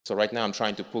So right now I'm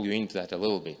trying to pull you into that a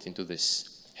little bit, into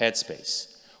this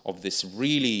headspace of this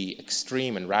really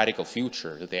extreme and radical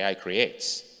future that AI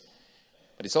creates.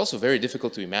 But it's also very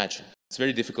difficult to imagine. It's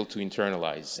very difficult to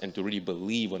internalize and to really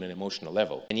believe on an emotional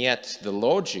level. And yet the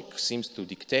logic seems to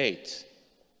dictate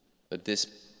that this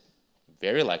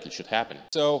very likely should happen.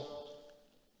 So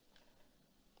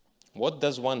what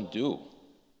does one do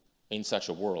in such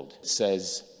a world? It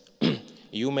says,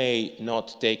 you may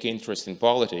not take interest in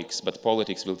politics, but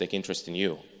politics will take interest in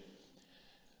you.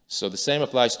 So the same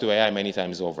applies to AI many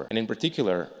times over. And in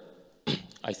particular,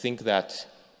 I think that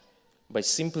by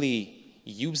simply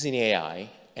using AI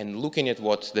and looking at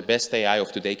what the best AI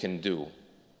of today can do,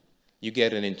 you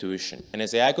get an intuition. And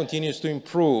as AI continues to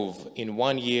improve in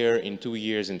 1 year, in 2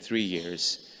 years, in 3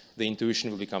 years, the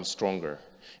intuition will become stronger.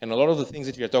 And a lot of the things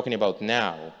that we are talking about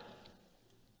now,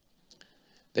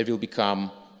 they will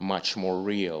become much more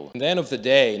real. At the end of the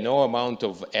day, no amount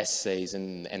of essays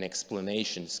and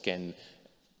explanations can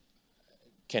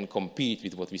compete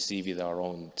with what we see with our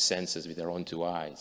own senses, with our own 2 eyes.